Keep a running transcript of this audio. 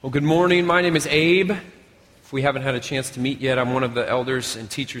Well, good morning. My name is Abe. If we haven't had a chance to meet yet, I'm one of the elders and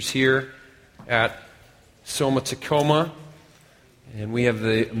teachers here at Soma Tacoma. And we have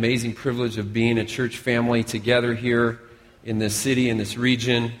the amazing privilege of being a church family together here in this city, in this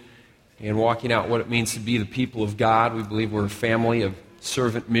region, and walking out what it means to be the people of God. We believe we're a family of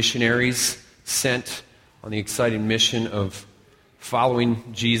servant missionaries sent on the exciting mission of following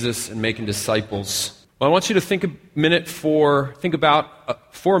Jesus and making disciples. Well, I want you to think about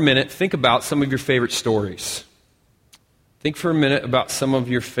some of your favorite stories. Think for a minute about some of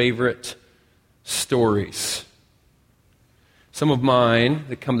your favorite stories. Some of mine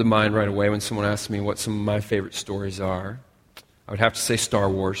that come to mind right away when someone asks me what some of my favorite stories are, I would have to say Star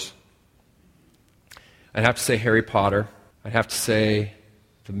Wars. I'd have to say Harry Potter. I'd have to say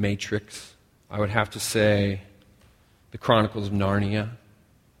The Matrix. I would have to say The Chronicles of Narnia.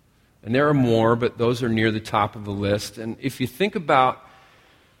 And there are more, but those are near the top of the list. And if you think about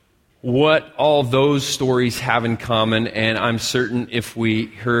what all those stories have in common, and I'm certain if we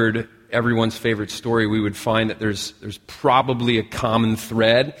heard everyone's favorite story, we would find that there's probably a common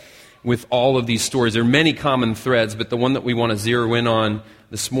thread with all of these stories. There are many common threads, but the one that we want to zero in on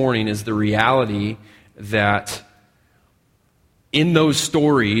this morning is the reality that in those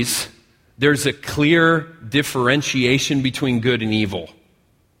stories, there's a clear differentiation between good and evil.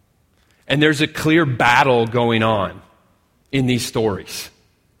 And there's a clear battle going on in these stories.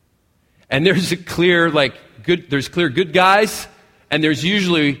 And there's clear good guys, and there's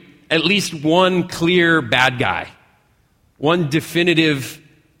usually at least one clear bad guy, one definitive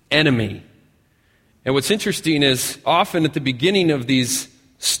enemy. And what's interesting is often at the beginning of these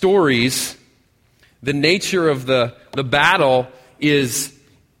stories, the nature of the battle is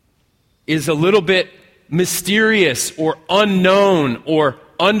a little bit mysterious or unknown or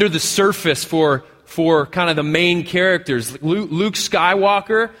under the surface for kind of the main characters. Luke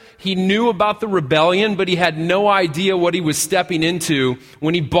Skywalker, he knew about the rebellion, but he had no idea what he was stepping into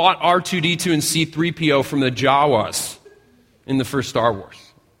when he bought R2-D2 and C-3PO from the Jawas in the first Star Wars.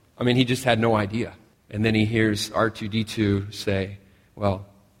 I mean, he just had no idea. And then he hears R2-D2 say,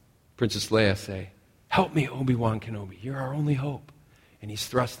 Princess Leia say, "Help me, Obi-Wan Kenobi. You're our only hope." And he's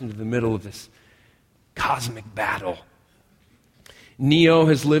thrust into the middle of this cosmic battle. Neo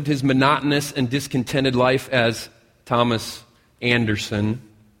has lived his monotonous and discontented life as Thomas Anderson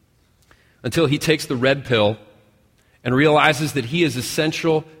until he takes the red pill and realizes that he is a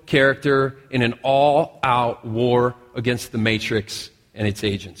central character in an all-out war against the Matrix and its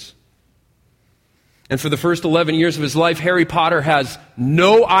agents. And for the first 11 years of his life, Harry Potter has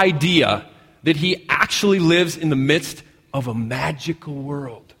no idea that he actually lives in the midst of a magical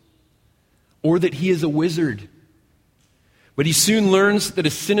world, or that he is a wizard. But he soon learns that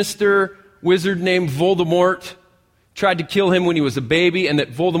a sinister wizard named Voldemort tried to kill him when he was a baby, and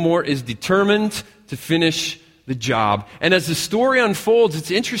that Voldemort is determined to finish the job. And as the story unfolds,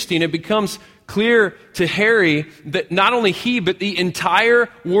 it's interesting. It becomes clear to Harry that not only he, but the entire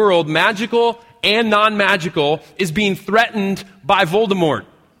world, magical and non-magical, is being threatened by Voldemort.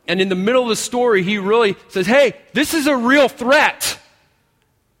 And in the middle of the story, he really says, hey, this is a real threat.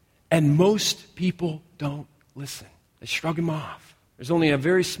 And most people don't listen. They shrug him off. There's only a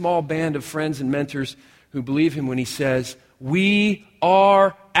very small band of friends and mentors who believe him when he says, we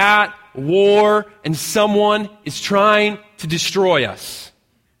are at war and someone is trying to destroy us.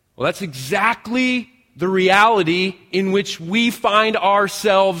 Well, that's exactly the reality in which we find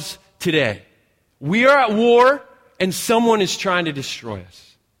ourselves today. We are at war and someone is trying to destroy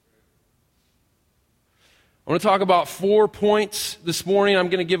us. I want to talk about 4 points this morning. I'm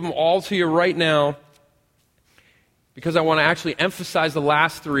going to give them all to you right now, because I want to actually emphasize the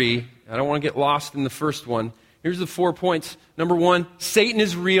last 3. I don't want to get lost in the first one. Here's the 4 points. Number 1, Satan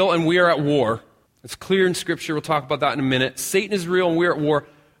is real and we are at war. It's clear in Scripture. We'll talk about that in a minute. Satan is real and we are at war.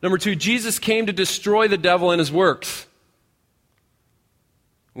 Number 2, Jesus came to destroy the devil and his works.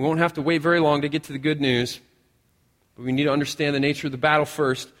 We won't have to wait very long to get to the good news, but we need to understand the nature of the battle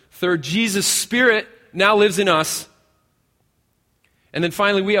first. 3rd, Jesus' Spirit now lives in us. And then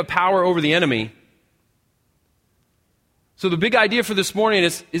finally, we have power over the enemy. So the big idea for this morning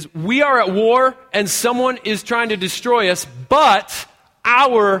is we are at war and someone is trying to destroy us, but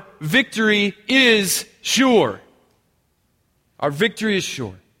our victory is sure. Our victory is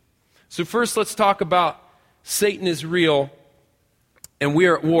sure. So first, let's talk about Satan is real and we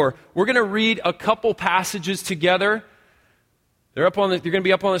are at war. We're going to read a couple passages together. They're going to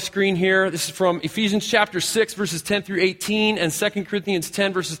be up on the screen here. This is from Ephesians chapter 6, verses 10 through 18, and 2 Corinthians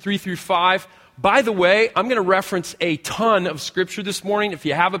 10, verses 3 through 5. By the way, I'm going to reference a ton of Scripture this morning. If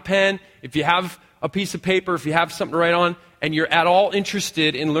you have a pen, if you have a piece of paper, if you have something to write on, and you're at all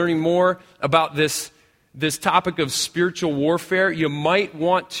interested in learning more about this topic of spiritual warfare, you might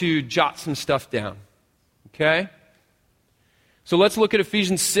want to jot some stuff down. Okay? So let's look at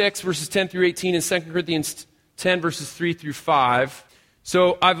Ephesians 6, verses 10 through 18, and 2 Corinthians 10, verses 3 through 5.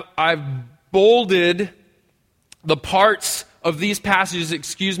 So I've bolded the parts of these passages.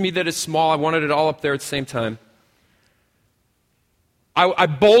 Excuse me that it's small. I wanted it all up there at the same time. I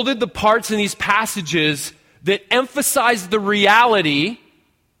bolded the parts in these passages that emphasize the reality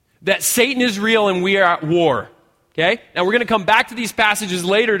that Satan is real and we are at war. Okay? Now we're going to come back to these passages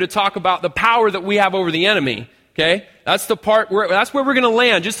later to talk about the power that we have over the enemy. Okay? That's the part that's where we're going to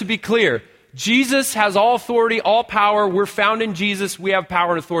land, just to be clear. Jesus has all authority, all power. We're found in Jesus. We have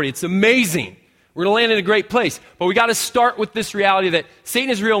power and authority. It's amazing. We're going to land in a great place. But we got to start with this reality that Satan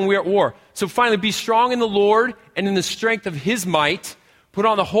is real and we're at war. So finally, be strong in the Lord and in the strength of his might. Put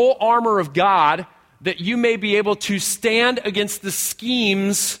on the whole armor of God that you may be able to stand against the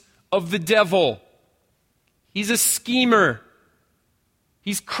schemes of the devil. He's a schemer.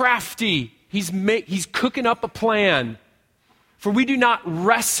 He's crafty. He's cooking up a plan. For we do not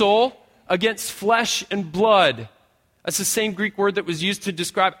wrestle against flesh and blood. That's the same Greek word that was used to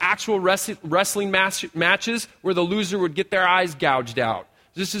describe actual wrestling matches where the loser would get their eyes gouged out.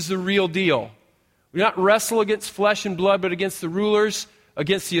 This is the real deal. We do not wrestle against flesh and blood, but against the rulers,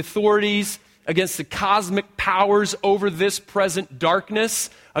 against the authorities, against the cosmic powers over this present darkness,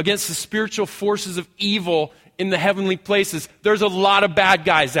 against the spiritual forces of evil in the heavenly places. There's a lot of bad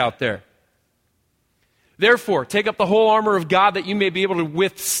guys out there. Therefore, take up the whole armor of God that you may be able to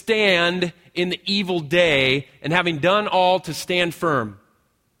withstand in the evil day, and having done all, to stand firm.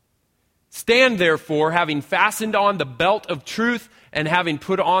 Stand therefore, having fastened on the belt of truth, and having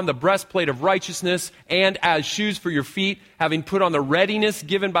put on the breastplate of righteousness, and as shoes for your feet, having put on the readiness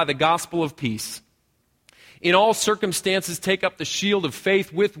given by the gospel of peace. In all circumstances, take up the shield of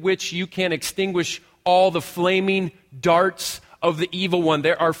faith with which you can extinguish all the flaming darts of the evil one.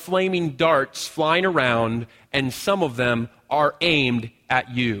 There are flaming darts flying around, and some of them are aimed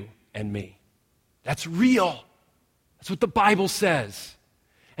at you and me. That's real. That's what the Bible says.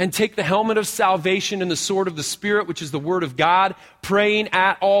 And take the helmet of salvation and the sword of the Spirit, which is the word of God, praying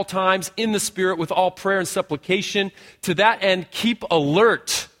at all times in the Spirit with all prayer and supplication. To that end, keep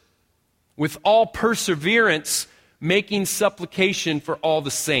alert with all perseverance, making supplication for all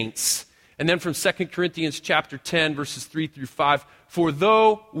the saints. And then from 2 Corinthians chapter 10, verses 3 through 5, for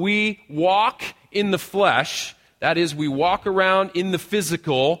though we walk in the flesh, that is, we walk around in the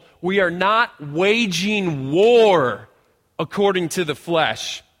physical, we are not waging war according to the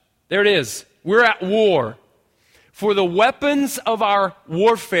flesh. There it is. We're at war. For the weapons of our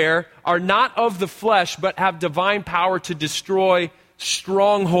warfare are not of the flesh, but have divine power to destroy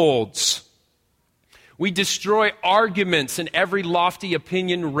strongholds. We destroy arguments and every lofty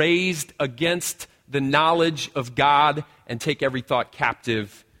opinion raised against the knowledge of God, and take every thought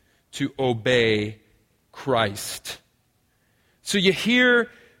captive to obey Christ. So you hear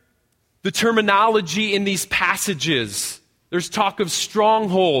the terminology in these passages. There's talk of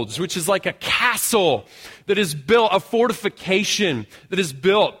strongholds, which is like a castle that is built, a fortification that is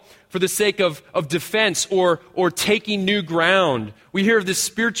built for the sake of defense or taking new ground. We hear of this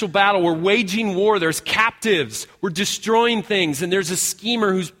spiritual battle. We're waging war. There's captives. We're destroying things. And there's a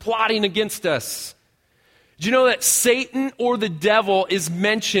schemer who's plotting against us. Do you know that Satan or the devil is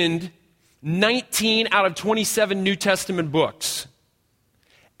mentioned 19 out of 27 New Testament books?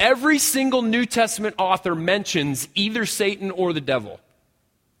 Every single New Testament author mentions either Satan or the devil.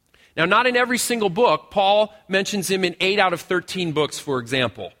 Now, not in every single book. Paul mentions him in 8 out of 13 books, for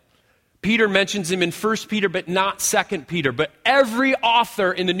example. Peter mentions him in 1 Peter, but not 2 Peter. But every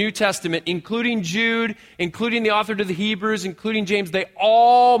author in the New Testament, including Jude, including the author to the Hebrews, including James, they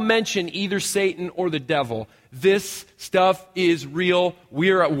all mention either Satan or the devil. This stuff is real. We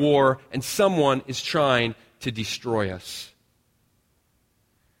are at war, and someone is trying to destroy us.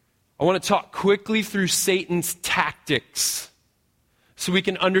 I want to talk quickly through Satan's tactics so we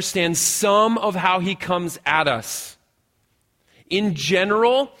can understand some of how he comes at us. In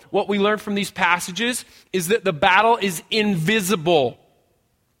general, what we learn from these passages is that the battle is invisible.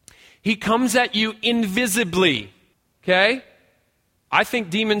 He comes at you invisibly, okay? I think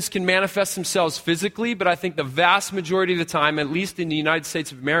demons can manifest themselves physically, but I think the vast majority of the time, at least in the United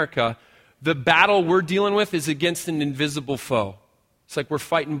States of America, the battle we're dealing with is against an invisible foe. It's like we're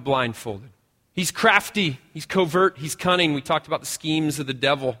fighting blindfolded. He's crafty, he's covert, he's cunning. We talked about the schemes of the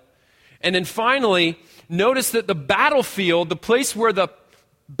devil. And then finally, notice that the battlefield, the place where the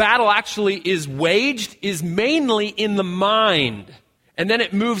battle actually is waged, is mainly in the mind. And then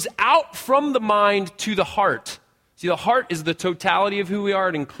it moves out from the mind to the heart. See, the heart is the totality of who we are.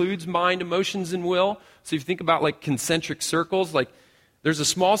 It includes mind, emotions, and will. So if you think about like concentric circles, like there's a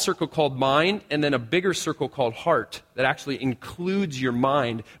small circle called mind and then a bigger circle called heart that actually includes your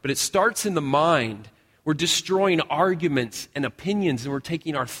mind. But it starts in the mind. We're destroying arguments and opinions, and we're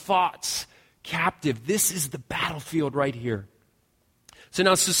taking our thoughts captive. This is the battlefield right here. So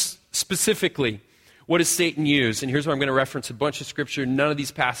now specifically, what does Satan use? And here's where I'm going to reference a bunch of scripture. None of these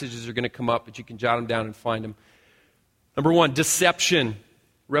passages are going to come up, but you can jot them down and find them. Number 1, deception.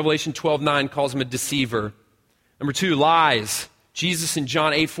 Revelation 12:9 calls him a deceiver. Number 2, lies. Jesus in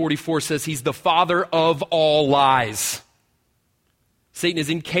John 8:44 says he's the father of all lies. Satan is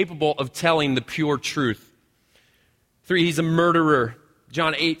incapable of telling the pure truth. 3, he's a murderer.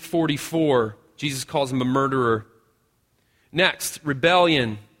 John 8:44, Jesus calls him a murderer. Next,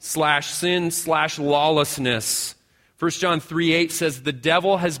 rebellion/sin/lawlessness. 1 John 3:8 says the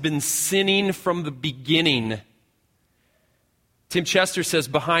devil has been sinning from the beginning. Tim Chester says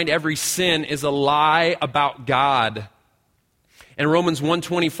behind every sin is a lie about God. And Romans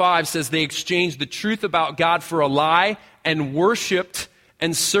 1:25 says they exchanged the truth about God for a lie and worshiped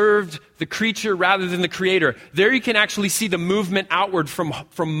and served the creature rather than the creator. There you can actually see the movement outward from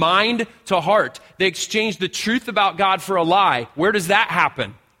mind to heart. They exchanged the truth about God for a lie. Where does that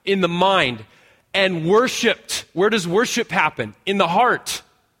happen? In the mind. And worshiped. Where does worship happen? In the heart.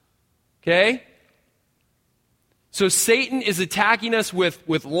 Okay? So Satan is attacking us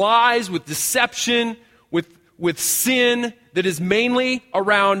with lies, with deception, with sin that is mainly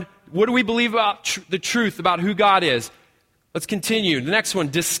around what do we believe about the truth about who God is. Let's continue. The next one,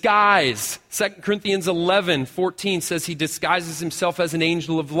 disguise. 2 Corinthians 11:14 says he disguises himself as an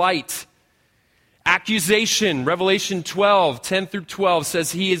angel of light. Accusation. Revelation 12:10-12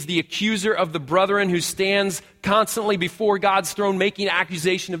 says he is the accuser of the brethren who stands constantly before God's throne making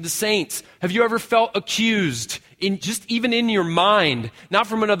accusation of the saints. Have you ever felt accused? Even in your mind, not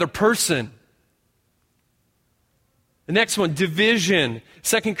from another person. The next one, division.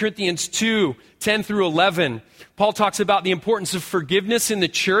 2 Corinthians 2:10-11. Paul talks about the importance of forgiveness in the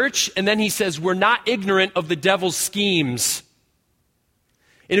church, and then he says, we're not ignorant of the devil's schemes.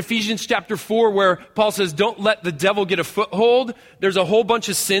 In Ephesians chapter 4, where Paul says, don't let the devil get a foothold, there's a whole bunch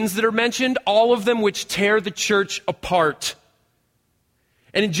of sins that are mentioned, all of them which tear the church apart.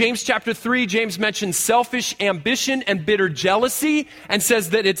 And in James chapter 3, James mentions selfish ambition and bitter jealousy and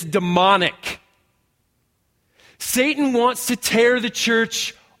says that it's demonic. Satan wants to tear the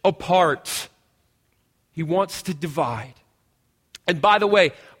church apart. He wants to divide. And by the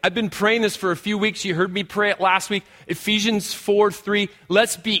way, I've been praying this for a few weeks. You heard me pray it last week. Ephesians 4:3.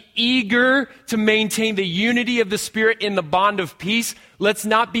 Let's be eager to maintain the unity of the Spirit in the bond of peace. Let's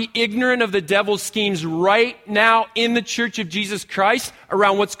not be ignorant of the devil's schemes right now in the Church of Jesus Christ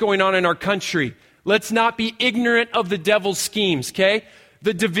around what's going on in our country. Let's not be ignorant of the devil's schemes, okay?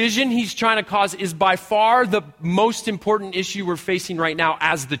 The division he's trying to cause is by far the most important issue we're facing right now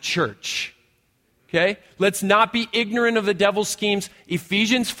as the church. Okay? Let's not be ignorant of the devil's schemes.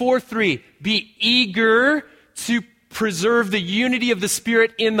 Ephesians 4:3. Be eager to preserve the unity of the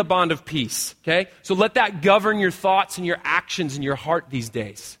Spirit in the bond of peace. Okay? So let that govern your thoughts and your actions and your heart these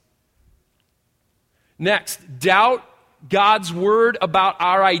days. Next, doubt God's word about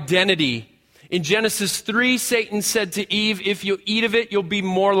our identity. In Genesis 3, Satan said to Eve, if you eat of it, you'll be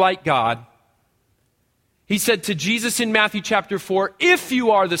more like God. He said to Jesus in Matthew chapter 4, if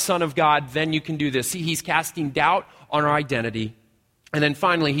you are the Son of God, then you can do this. See, he's casting doubt on our identity. And then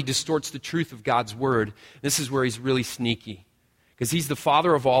finally, he distorts the truth of God's word. This is where he's really sneaky. Because he's the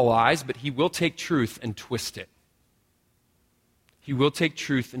father of all lies, but he will take truth and twist it. He will take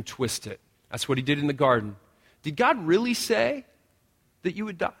truth and twist it. That's what he did in the garden. Did God really say that you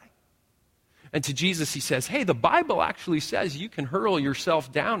would die? And to Jesus, he says, hey, the Bible actually says you can hurl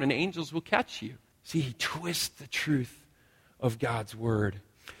yourself down and angels will catch you. See, he twists the truth of God's word.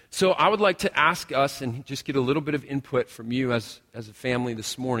 So I would like to ask us and just get a little bit of input from you as a family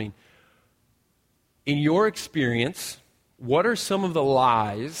this morning. In your experience, what are some of the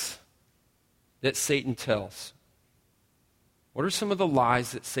lies that Satan tells? What are some of the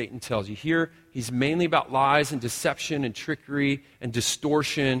lies that Satan tells? You hear he's mainly about lies and deception and trickery and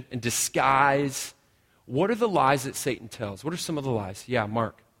distortion and disguise. What are the lies that Satan tells? What are some of the lies? Yeah,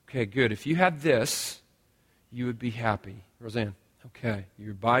 Mark. Okay, good. If you had this, you would be happy. Roseanne, okay.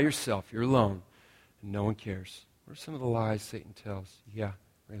 You're by yourself. You're alone. And no one cares. What are some of the lies Satan tells? Yeah,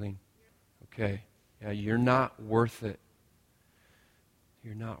 Raylene. Okay. Yeah, you're not worth it.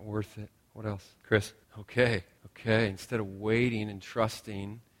 You're not worth it. What else? Chris. Okay. Instead of waiting and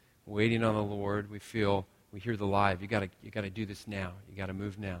trusting, waiting on the Lord, we hear the lie. You got to do this now. You got to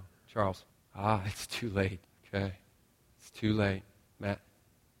move now. Charles. It's too late. Okay. It's too late. Matt?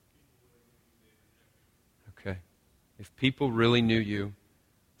 Okay. If people really knew you,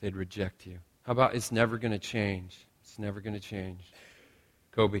 they'd reject you. How about it's never going to change? It's never going to change.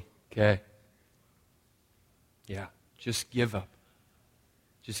 Kobe, okay. Yeah, just give up.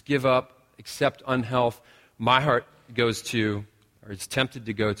 Just give up, accept unhealth. My heart goes to, or is tempted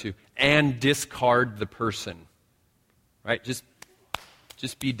to go to, and discard the person. Right? Just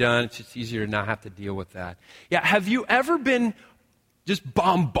be done. It's just easier to not have to deal with that. Yeah, have you ever been just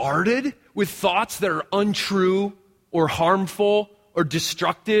bombarded with thoughts that are untrue or harmful or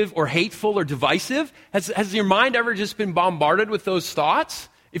destructive or hateful or divisive? Has your mind ever just been bombarded with those thoughts?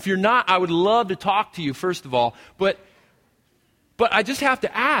 If you're not, I would love to talk to you, first of all. But I just have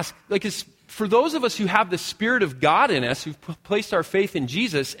to ask, like, for those of us who have the Spirit of God in us, who've placed our faith in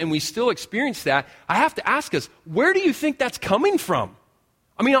Jesus, and we still experience that, I have to ask us, where do you think that's coming from?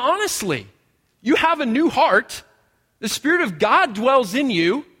 I mean, honestly, you have a new heart. The Spirit of God dwells in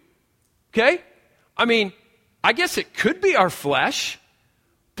you, okay? I mean, I guess it could be our flesh,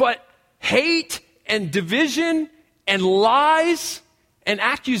 but hate and division and lies and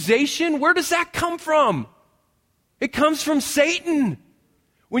accusation, where does that come from? It comes from Satan.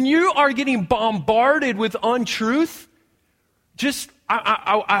 When you are getting bombarded with untruth,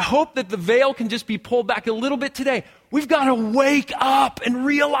 I hope that the veil can just be pulled back a little bit today. We've got to wake up and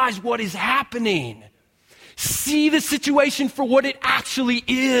realize what is happening. See the situation for what it actually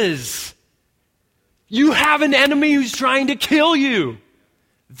is. You have an enemy who's trying to kill you.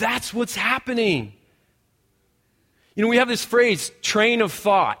 That's what's happening. You know, we have this phrase, train of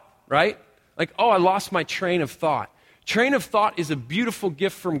thought, right? Like, oh, I lost my train of thought. Train of thought is a beautiful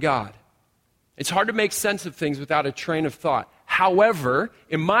gift from God. It's hard to make sense of things without a train of thought. However,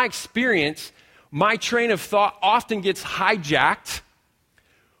 in my experience, my train of thought often gets hijacked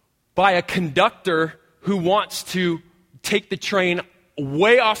by a conductor who wants to take the train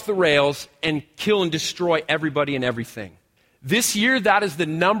way off the rails and kill and destroy everybody and everything. This year, that is the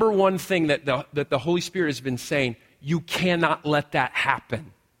number one thing that the Holy Spirit has been saying. You cannot let that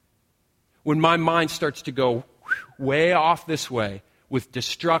happen. When my mind starts to go way off this way with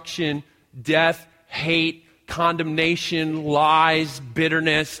destruction, death, hate, condemnation, lies,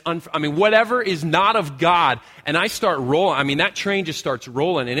 bitterness, whatever is not of God, and I start rolling, that train just starts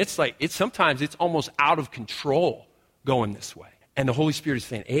rolling, and sometimes it's almost out of control going this way. And the Holy Spirit is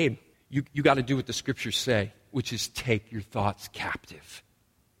saying, Abe, you got to do what the Scriptures say, which is take your thoughts captive.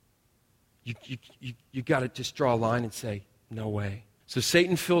 You got to just draw a line and say, no way. So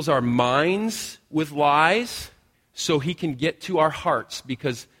Satan fills our minds with lies so he can get to our hearts,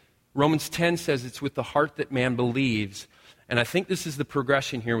 because Romans 10 says it's with the heart that man believes. And I think this is the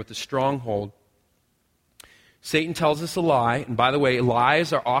progression here with the stronghold. Satan tells us a lie, and by the way,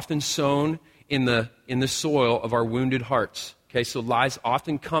 lies are often sown in the soil of our wounded hearts. Okay, so lies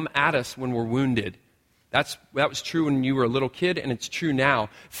often come at us when we're wounded. That was true when you were a little kid, and it's true now.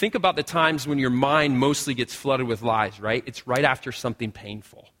 Think about the times when your mind mostly gets flooded with lies, right? It's right after something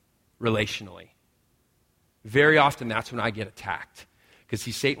painful, relationally. Very often that's when I get attacked. Because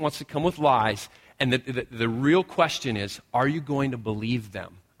Satan wants to come with lies, and the real question is, are you going to believe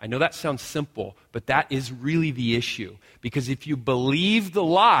them? I know that sounds simple, but that is really the issue. Because if you believe the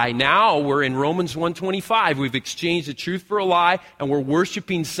lie, now we're in Romans 1:25. We've exchanged the truth for a lie, and we're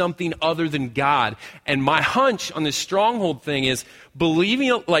worshiping something other than God. And my hunch on this stronghold thing is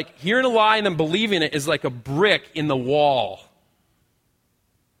believing, like hearing a lie and then believing it is like a brick in the wall.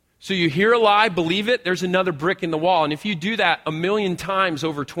 So you hear a lie, believe it, there's another brick in the wall. And if you do that 1,000,000 times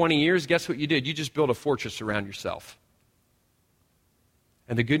over 20 years, guess what you did? You just built a fortress around yourself.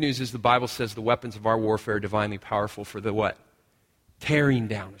 And the good news is the Bible says the weapons of our warfare are divinely powerful for the what? Tearing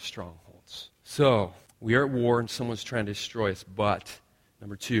down of strongholds. So, we are at war and someone's trying to destroy us. But,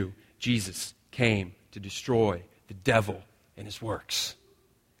 number 2, Jesus came to destroy the devil and his works.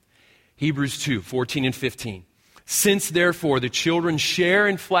 Hebrews 2:14 and 15. Since, therefore, the children share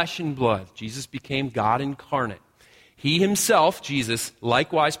in flesh and blood, Jesus became God incarnate. He himself, Jesus,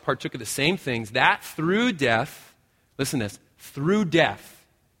 likewise partook of the same things, that through death, listen to this, through death,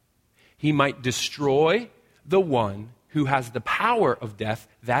 he might destroy the one who has the power of death,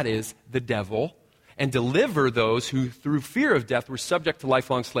 that is, the devil, and deliver those who, through fear of death, were subject to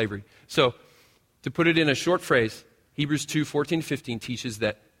lifelong slavery. So, to put it in a short phrase, Hebrews 2:14-15 teaches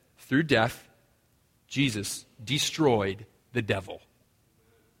that through death, Jesus destroyed the devil.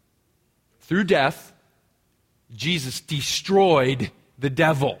 Through death, Jesus destroyed the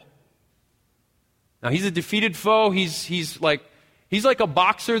devil. Now, he's a defeated foe. He's like a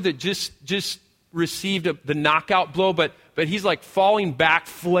boxer that just received the knockout blow, but but he's like falling back,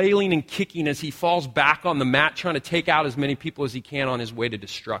 flailing and kicking as he falls back on the mat, trying to take out as many people as he can on his way to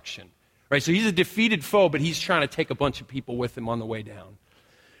destruction. Right? So he's a defeated foe, but he's trying to take a bunch of people with him on the way down.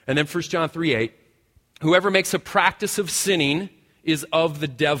 And then 1 John 3:8, whoever makes a practice of sinning is of the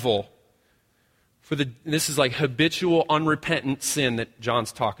devil. This is like habitual, unrepentant sin that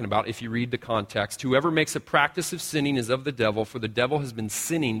John's talking about if you read the context. Whoever makes a practice of sinning is of the devil, for the devil has been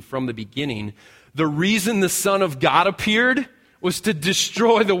sinning from the beginning. The reason the Son of God appeared was to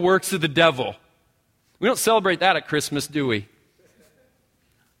destroy the works of the devil. We don't celebrate that at Christmas, do we?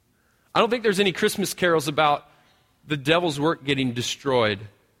 I don't think there's any Christmas carols about the devil's work getting destroyed.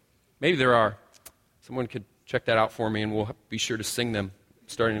 Maybe there are. Someone could check that out for me, and we'll be sure to sing them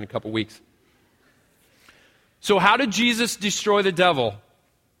starting in a couple weeks. So how did Jesus destroy the devil?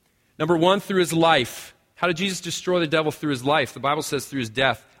 Number one, through his life. How did Jesus destroy the devil through his life? The Bible says through his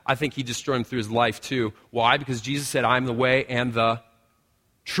death. I think he destroyed him through his life too. Why? Because Jesus said, I am the way and the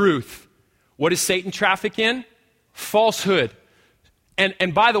truth. What does Satan traffic in? Falsehood.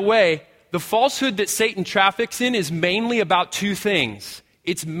 And by the way, the falsehood that Satan traffics in is mainly about two things.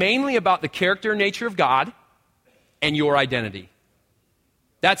 It's mainly about the character and nature of God and your identity.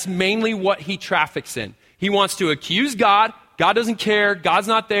 That's mainly what he traffics in. He wants to accuse God. God doesn't care. God's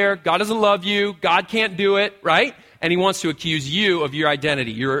not there. God doesn't love you. God can't do it, right? And he wants to accuse you of your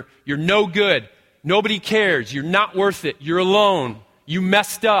identity. You're no good. Nobody cares. You're not worth it. You're alone. You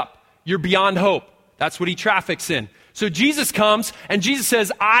messed up. You're beyond hope. That's what he traffics in. So Jesus comes and Jesus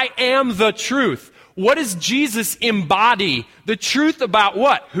says, I am the truth. What does Jesus embody? The truth about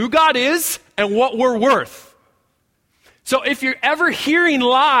what? Who God is and what we're worth. So if you're ever hearing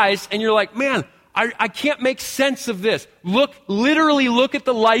lies and you're like, man, I can't make sense of this. Literally look at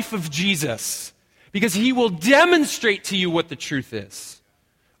the life of Jesus, because he will demonstrate to you what the truth is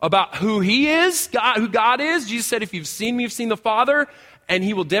about who he is, who God is. Jesus said, if you've seen me, you've seen the Father, and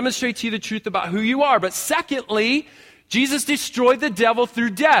he will demonstrate to you the truth about who you are. But secondly, Jesus destroyed the devil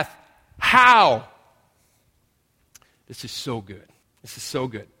through death. How? This is so good. This is so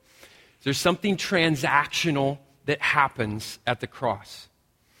good. There's something transactional that happens at the cross.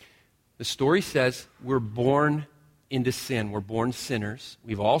 The story says we're born into sin. We're born sinners.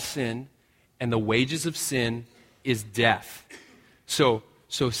 We've all sinned, and the wages of sin is death. So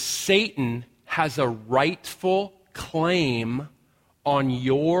Satan has a rightful claim on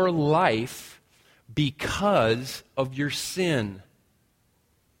your life because of your sin.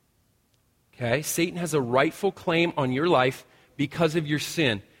 Okay? Satan has a rightful claim on your life because of your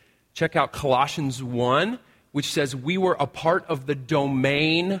sin. Check out Colossians 1. Which says we were a part of the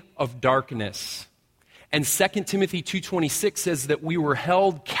domain of darkness. And 2 Timothy 2:26 says that we were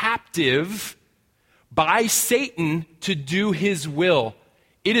held captive by Satan to do his will.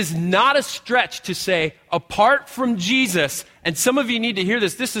 It is not a stretch to say, apart from Jesus, and some of you need to hear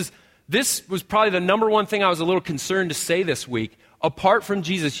this. This was probably the number one thing I was a little concerned to say this week. Apart from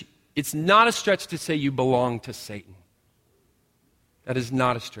Jesus, it's not a stretch to say you belong to Satan. That is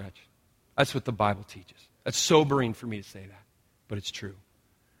not a stretch. That's what the Bible teaches. That's sobering for me to say that, but it's true.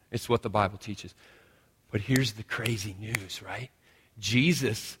 It's what the Bible teaches. But here's the crazy news, right?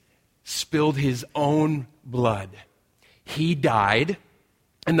 Jesus spilled his own blood. He died,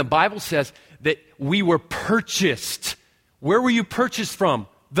 and the Bible says that we were purchased. Where were you purchased from?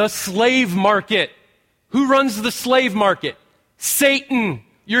 The slave market. Who runs the slave market? Satan.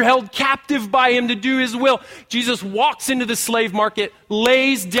 You're held captive by him to do his will. Jesus walks into the slave market,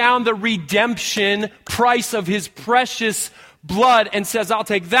 lays down the redemption price of his precious blood, and says, I'll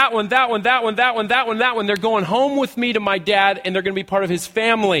take that one, that one, that one, that one, that one, that one. They're going home with me to my dad, and they're going to be part of his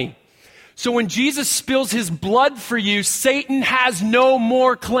family. So when Jesus spills his blood for you, Satan has no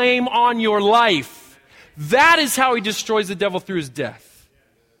more claim on your life. That is how he destroys the devil through his death.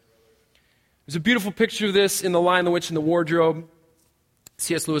 There's a beautiful picture of this in The Lion, the Witch, and the Wardrobe.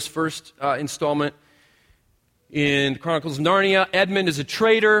 C.S. Lewis' first installment in Chronicles of Narnia. Edmund is a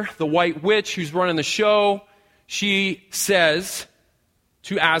traitor. The White Witch, who's running the show, she says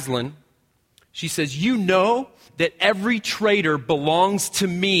to Aslan, she says, you know that every traitor belongs to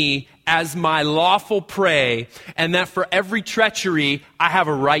me as my lawful prey, and that for every treachery, I have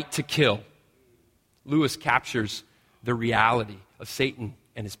a right to kill. Lewis captures the reality of Satan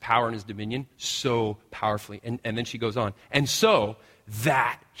and his power and his dominion so powerfully. And then she goes on. And so,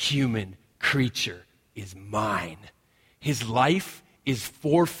 that human creature is mine. His life is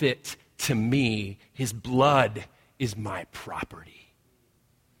forfeit to me. His blood is my property.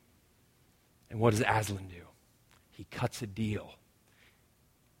 And what does Aslan do? He cuts a deal.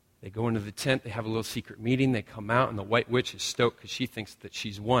 They go into the tent, they have a little secret meeting, they come out, and the white witch is stoked because she thinks that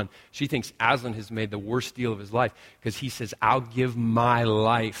she's won. She thinks Aslan has made the worst deal of his life because he says, I'll give my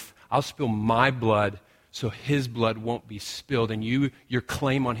life. I'll spill my blood so his blood won't be spilled, and your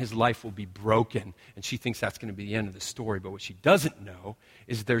claim on his life will be broken. And she thinks that's going to be the end of the story. But what she doesn't know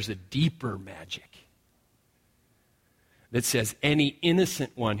is there's a deeper magic that says any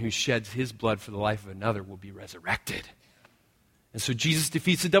innocent one who sheds his blood for the life of another will be resurrected. And so Jesus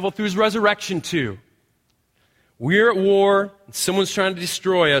defeats the devil through his resurrection too. We're at war, and someone's trying to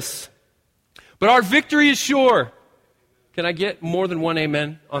destroy us, but our victory is sure. Can I get more than one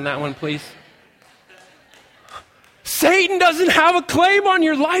amen on that one, please? Satan doesn't have a claim on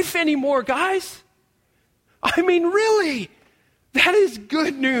your life anymore, guys. I mean, really, that is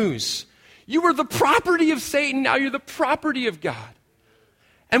good news. You were the property of Satan, now you're the property of God.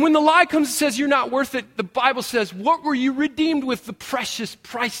 And when the lie comes and says you're not worth it, the Bible says, what were you redeemed with? The precious,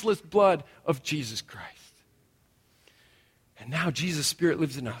 priceless blood of Jesus Christ. And now Jesus' Spirit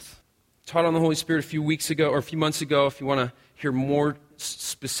lives in us. Taught on the Holy Spirit a few months ago. If you want to hear more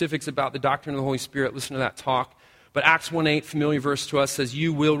specifics about the doctrine of the Holy Spirit, listen to that talk. But Acts 1:8, familiar verse to us, says,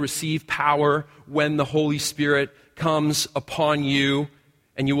 you will receive power when the Holy Spirit comes upon you,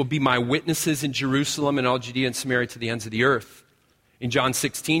 and you will be my witnesses in Jerusalem and all Judea and Samaria to the ends of the earth. In John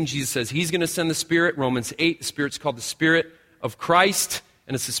 16, Jesus says he's going to send the Spirit. Romans 8, the Spirit's called the Spirit of Christ,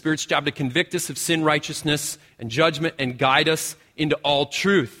 and it's the Spirit's job to convict us of sin, righteousness, and judgment, and guide us into all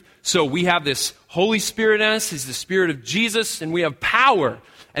truth. So we have this Holy Spirit in us. He's the Spirit of Jesus, and we have power.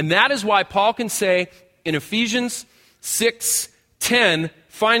 And that is why Paul can say in Ephesians 6:10,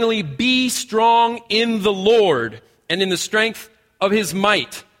 finally, be strong in the Lord and in the strength of his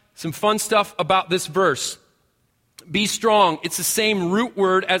might. Some fun stuff about this verse. Be strong. It's the same root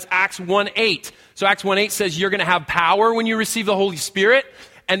word as Acts 1:8. So Acts 1:8 says you're going to have power when you receive the Holy Spirit.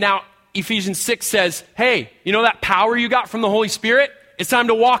 And now Ephesians 6 says, hey, you know that power you got from the Holy Spirit? It's time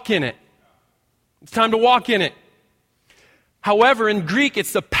to walk in it. It's time to walk in it. However, in Greek,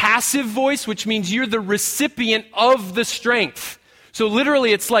 it's the passive voice, which means you're the recipient of the strength. So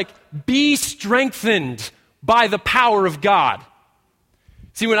literally, it's like, be strengthened by the power of God.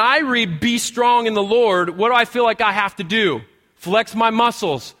 See, when I read, be strong in the Lord, what do I feel like I have to do? Flex my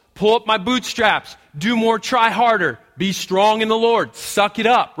muscles, pull up my bootstraps, do more, try harder, be strong in the Lord, suck it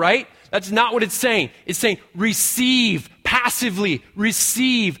up, right? That's not what it's saying. It's saying receive, passively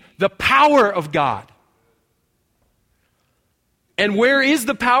receive the power of God. And where is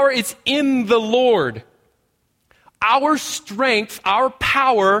the power? It's in the Lord. Our strength, our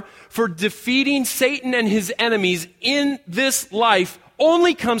power for defeating Satan and his enemies in this life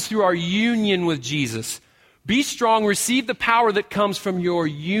only comes through our union with Jesus. Be strong, receive the power that comes from your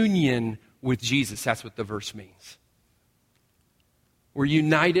union with Jesus. That's what the verse means. We're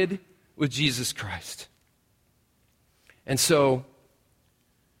united with Jesus Christ. And so,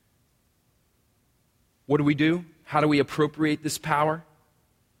 what do? How do we appropriate this power?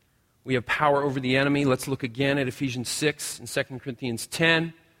 We have power over the enemy. Let's look again at Ephesians 6 and 2 Corinthians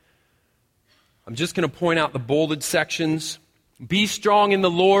 10. I'm just going to point out the bolded sections. Be strong in the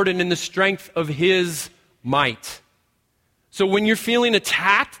Lord and in the strength of his might. So when you're feeling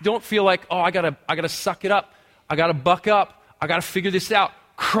attacked, don't feel like, oh, I gotta suck it up. I gotta buck up. I gotta figure this out.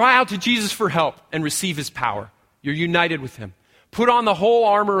 Cry out to Jesus for help and receive his power. You're united with him. Put on the whole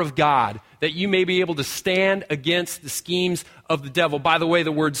armor of God that you may be able to stand against the schemes of the devil. By the way,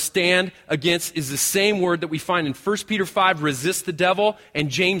 the word stand against is the same word that we find in 1 Peter 5, resist the devil, and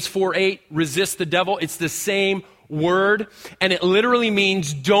James 4:8, resist the devil. It's the same word, and it literally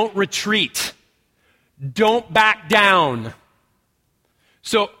means don't retreat. Don't back down.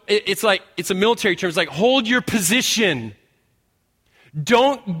 So it's a military term. It's like hold your position.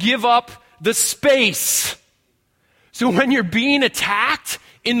 Don't give up the space. So when you're being attacked,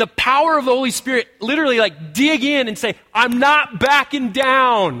 in the power of the Holy Spirit, literally like dig in and say, I'm not backing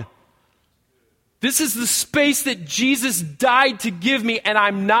down. This is the space that Jesus died to give me, and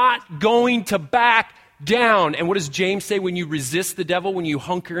I'm not going to back down. And what does James say when you resist the devil, when you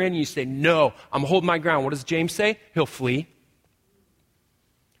hunker in and you say, no, I'm holding my ground? What does James say? He'll flee.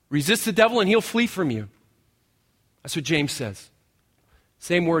 Resist the devil and he'll flee from you. That's what James says.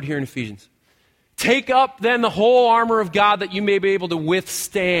 Same word here in Ephesians. Take up then the whole armor of God that you may be able to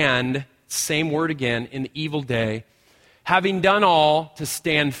withstand, same word again, in the evil day, having done all to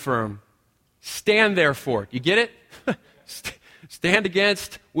stand firm. Stand therefore. You get it? Stand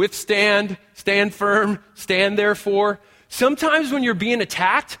against, withstand, stand firm, stand therefore. Sometimes when you're being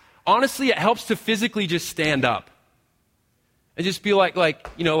attacked, honestly, it helps to physically just stand up. And just be like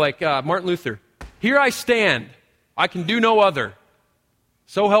Martin Luther. Here I stand. I can do no other.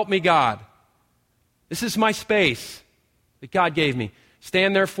 So help me God. This is my space that God gave me.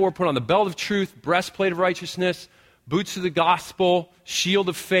 Stand therefore, put on the belt of truth, breastplate of righteousness, boots of the gospel, shield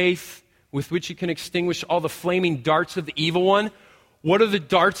of faith, with which you can extinguish all the flaming darts of the evil one. What are the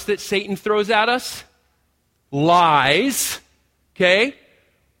darts that Satan throws at us? Lies. Okay?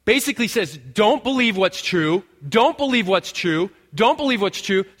 Basically says, don't believe what's true. Don't believe what's true. Don't believe what's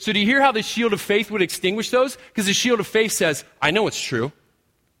true. So do you hear how the shield of faith would extinguish those? Because the shield of faith says, I know what's true.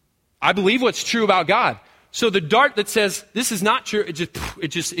 I believe what's true about God. So the dart that says, this is not true, it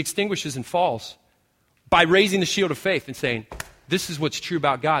just extinguishes and falls by raising the shield of faith and saying, this is what's true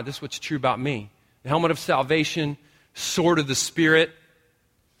about God. This is what's true about me. The helmet of salvation, sword of the Spirit,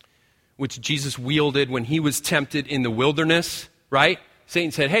 which Jesus wielded when he was tempted in the wilderness, right? Satan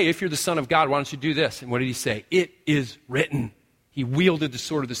said, hey, if you're the Son of God, why don't you do this? And what did he say? It is written. He wielded the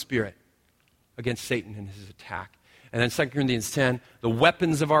sword of the Spirit against Satan in his attack. And then 2 Corinthians 10, the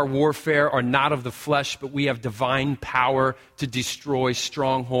weapons of our warfare are not of the flesh, but we have divine power to destroy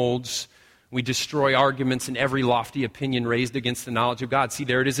strongholds. We destroy arguments and every lofty opinion raised against the knowledge of God. See,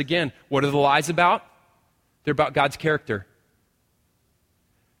 there it is again. What are the lies about? They're about God's character.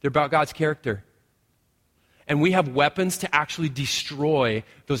 They're about God's character. And we have weapons to actually destroy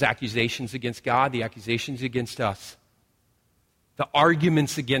those accusations against God, the accusations against us, the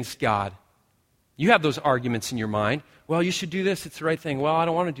arguments against God. You have those arguments in your mind. Well, you should do this. It's the right thing. Well, I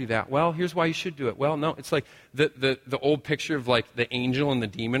don't want to do that. Well, here's why you should do it. Well, no. It's like the old picture of like the angel and the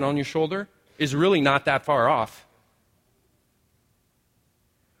demon on your shoulder is really not that far off.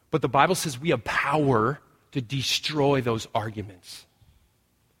 But the Bible says we have power to destroy those arguments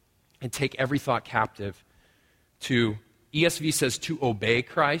and take every thought captive to, ESV says, to obey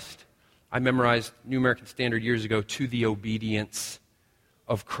Christ. I memorized New American Standard years ago, to the obedience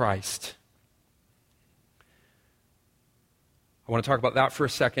of Christ. I want to talk about that for a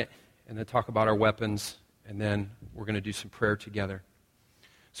second, and then talk about our weapons, and then we're going to do some prayer together.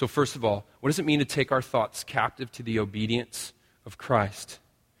 So first of all, what does it mean to take our thoughts captive to the obedience of Christ?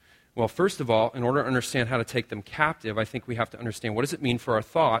 Well, first of all, in order to understand how to take them captive, I think we have to understand what does it mean for our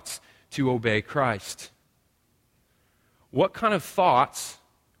thoughts to obey Christ? What kind of thoughts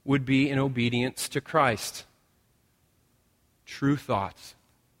would be in obedience to Christ? True thoughts.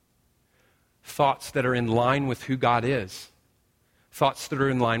 Thoughts that are in line with who God is. Thoughts that are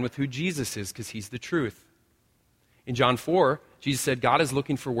in line with who Jesus is, because he's the truth. In John 4, Jesus said, God is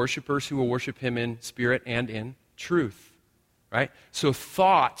looking for worshipers who will worship him in spirit and in truth. Right? So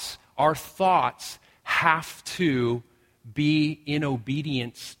our thoughts have to be in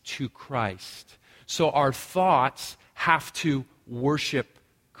obedience to Christ. So our thoughts have to worship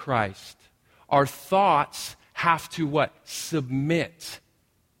Christ. Our thoughts have to what? Submit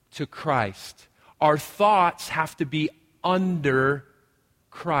to Christ. Our thoughts have to be under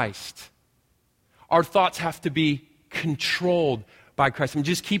Christ. Our thoughts have to be controlled by Christ. And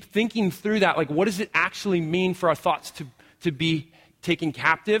just keep thinking through that. Like, what does it actually mean for our thoughts to be taken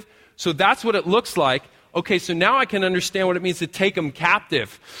captive? So that's what it looks like. Okay, so now I can understand what it means to take them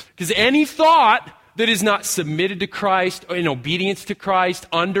captive. Because any thought that is not submitted to Christ, or in obedience to Christ,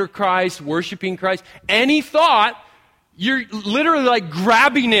 under Christ, worshiping Christ, any thought, you're literally like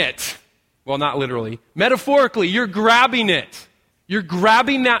grabbing it. Well, not literally. Metaphorically, you're grabbing it. You're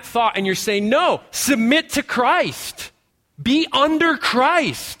grabbing that thought and you're saying, no, submit to Christ. Be under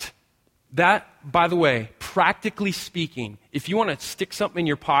Christ. That, by the way, practically speaking, if you want to stick something in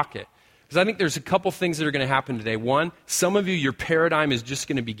your pocket, because I think there's a couple things that are going to happen today. One, some of you, your paradigm is just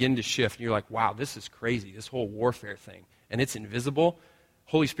going to begin to shift. And you're like, wow, this is crazy, this whole warfare thing. And it's invisible.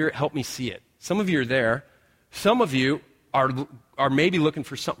 Holy Spirit, help me see it. Some of you are there. Some of you are maybe looking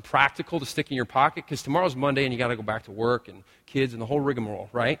for something practical to stick in your pocket, because tomorrow's Monday and you got to go back to work and kids and the whole rigmarole,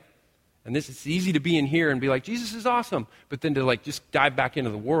 right? And it's easy to be in here and be like, Jesus is awesome. But then to like just dive back into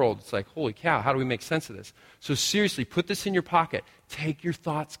the world, it's like, holy cow, how do we make sense of this? So seriously, put this in your pocket. Take your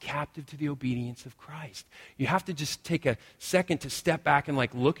thoughts captive to the obedience of Christ. You have to just take a second to step back and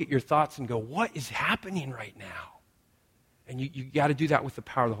like look at your thoughts and go, what is happening right now? And you got to do that with the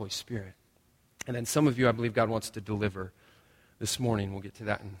power of the Holy Spirit. And then some of you, I believe God wants to deliver this morning. We'll get to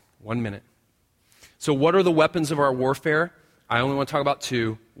that in 1 minute. So what are the weapons of our warfare? I only want to talk about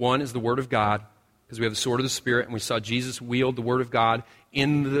two. One is the Word of God, because we have the sword of the Spirit, and we saw Jesus wield the Word of God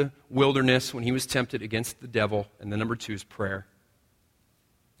in the wilderness when he was tempted against the devil. And then number two is prayer,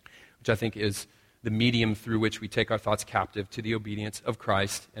 which I think is the medium through which we take our thoughts captive to the obedience of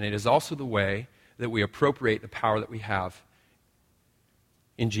Christ. And it is also the way that we appropriate the power that we have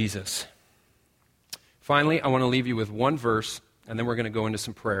in Jesus. Finally, I want to leave you with one verse, and then we're going to go into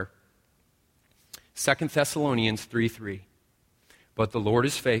some prayer. 2 Thessalonians 3:3. But the Lord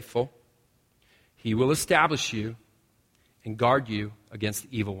is faithful. He will establish you and guard you against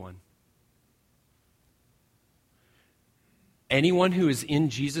the evil one. Anyone who is in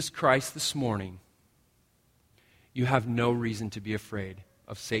Jesus Christ this morning, you have no reason to be afraid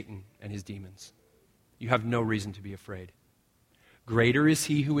of Satan and his demons. You have no reason to be afraid. Greater is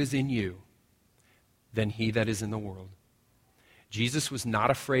he who is in you than he that is in the world. Jesus was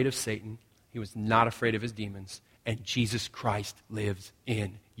not afraid of Satan. He was not afraid of his demons. And Jesus Christ lives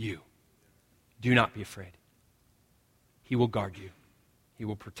in you. Do not be afraid. He will guard you. He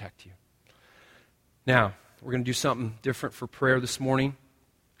will protect you. Now, we're going to do something different for prayer this morning.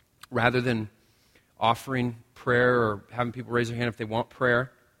 Rather than offering prayer or having people raise their hand if they want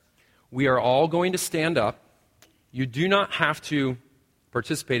prayer, we are all going to stand up. You do not have to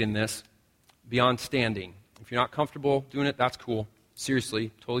participate in this beyond standing. If you're not comfortable doing it, that's cool.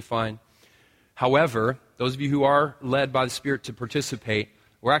 Seriously, totally fine. However, those of you who are led by the Spirit to participate,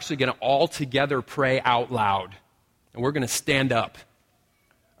 we're actually going to all together pray out loud. And we're going to stand up.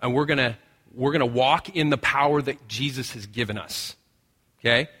 And we're going to walk in the power that Jesus has given us.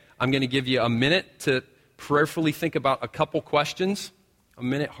 Okay? I'm going to give you a minute to prayerfully think about a couple questions. A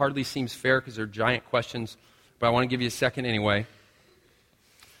minute hardly seems fair because they're giant questions, but I want to give you a second anyway.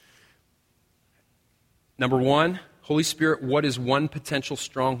 Number one, Holy Spirit, what is one potential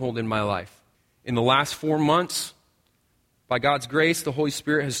stronghold in my life? In the last 4 months, by God's grace, the Holy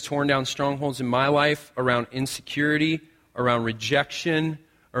Spirit has torn down strongholds in my life around insecurity, around rejection,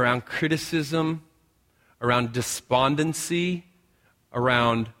 around criticism, around despondency,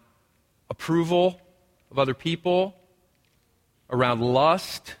 around approval of other people, around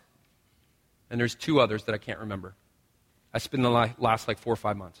lust, and there's 2 others that I can't remember. That's been the last 4 or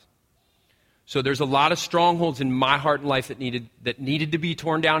 5 months. So there's a lot of strongholds in my heart and life that needed to be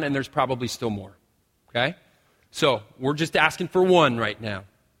torn down, and there's probably still more. Okay? So we're just asking for one right now.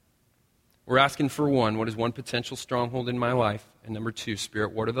 We're asking for one. What is one potential stronghold in my life? And number 2,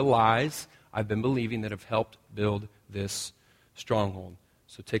 Spirit, what are the lies I've been believing that have helped build this stronghold?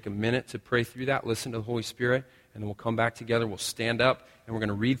 So take a minute to pray through that, listen to the Holy Spirit, and then we'll come back together. We'll stand up, and we're going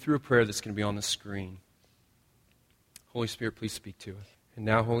to read through a prayer that's going to be on the screen. Holy Spirit, please speak to us. And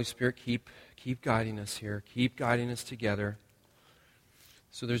now, Holy Spirit, keep guiding us here. Keep guiding us together.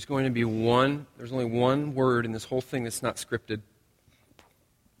 So there's only one word in this whole thing that's not scripted.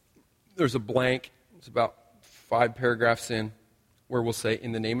 There's a blank. It's about 5 paragraphs in where we'll say,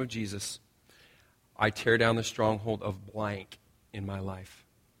 in the name of Jesus, I tear down the stronghold of blank in my life.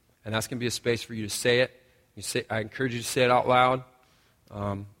 And that's going to be a space for you to say it. I encourage you to say it out loud.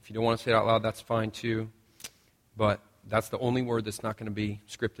 If you don't want to say it out loud, that's fine too. But that's the only word that's not going to be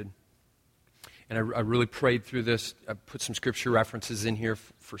scripted. And I really prayed through this. I put some scripture references in here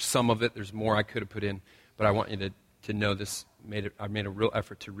for some of it. There's more I could have put in. But I want you to know this. I made a real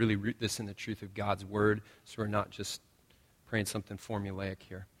effort to really root this in the truth of God's word, so we're not just praying something formulaic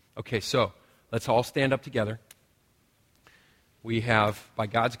here. Okay, so let's all stand up together. We have, by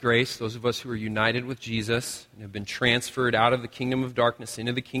God's grace, those of us who are united with Jesus and have been transferred out of the kingdom of darkness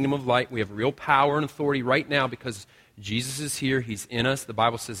into the kingdom of light, we have real power and authority right now because Jesus is here. He's in us. The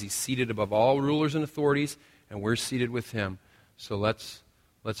Bible says he's seated above all rulers and authorities, and we're seated with him. So let's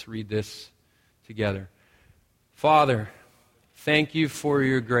read this together. Father, thank you for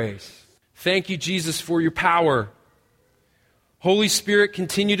your grace. Thank you, Jesus, for your power. Holy Spirit,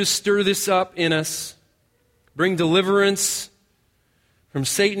 continue to stir this up in us. Bring deliverance from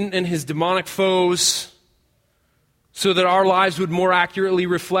Satan and his demonic foes so that our lives would more accurately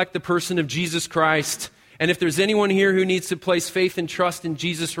reflect the person of Jesus Christ. And if there's anyone here who needs to place faith and trust in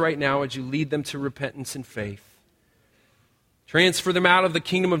Jesus right now, would you lead them to repentance and faith? Transfer them out of the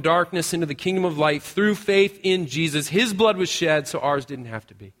kingdom of darkness into the kingdom of light through faith in Jesus. His blood was shed so ours didn't have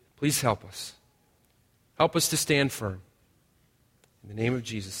to be. Please help us. Help us to stand firm. In the name of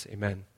Jesus, amen.